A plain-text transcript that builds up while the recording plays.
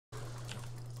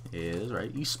Yeah, that's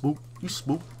right. You spook. You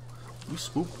spook. You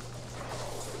spook.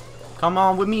 Come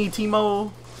on with me,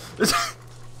 Timo.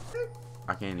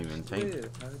 I can't even take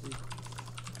it.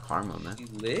 Karma, man. You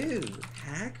live,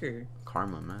 hacker.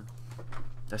 Karma, man.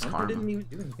 That's Uncle karma. didn't even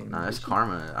do anything. Nah, that's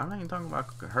karma. I'm not even talking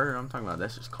about her. I'm talking about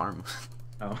that's just karma.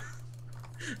 Oh. I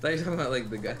thought you were talking about like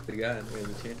the guy, the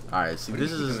champion. All right, see,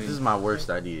 this is my worst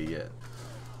idea yet.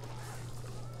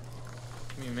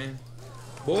 Come here, man.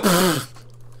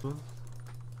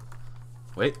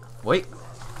 Wait.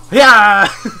 Yeah.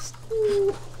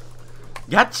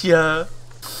 Gotcha.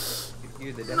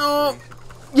 No.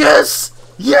 Yes.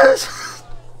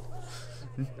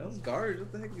 That was garbage.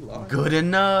 What the heck you lost? Good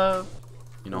enough.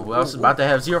 You know who else is about to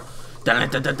have 0? Going.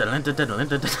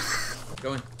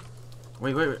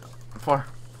 Wait. I'm far.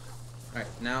 Alright,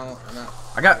 now I'm out.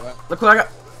 I got. Look who I got.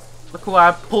 Look who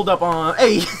I pulled up on.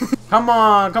 Hey. Come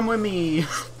on. Come with me.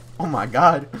 Oh my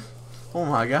god.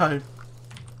 Now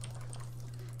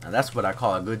that's what I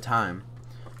call a good time.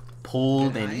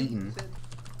 Pulled and eaten.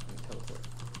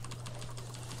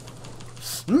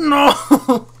 No.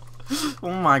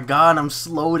 Oh my god, I'm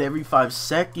slowed every 5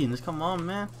 seconds. Come on,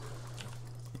 man.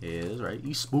 Yeah, that's right.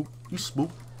 You spook.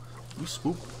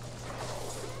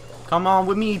 Come on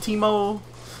with me, Timo.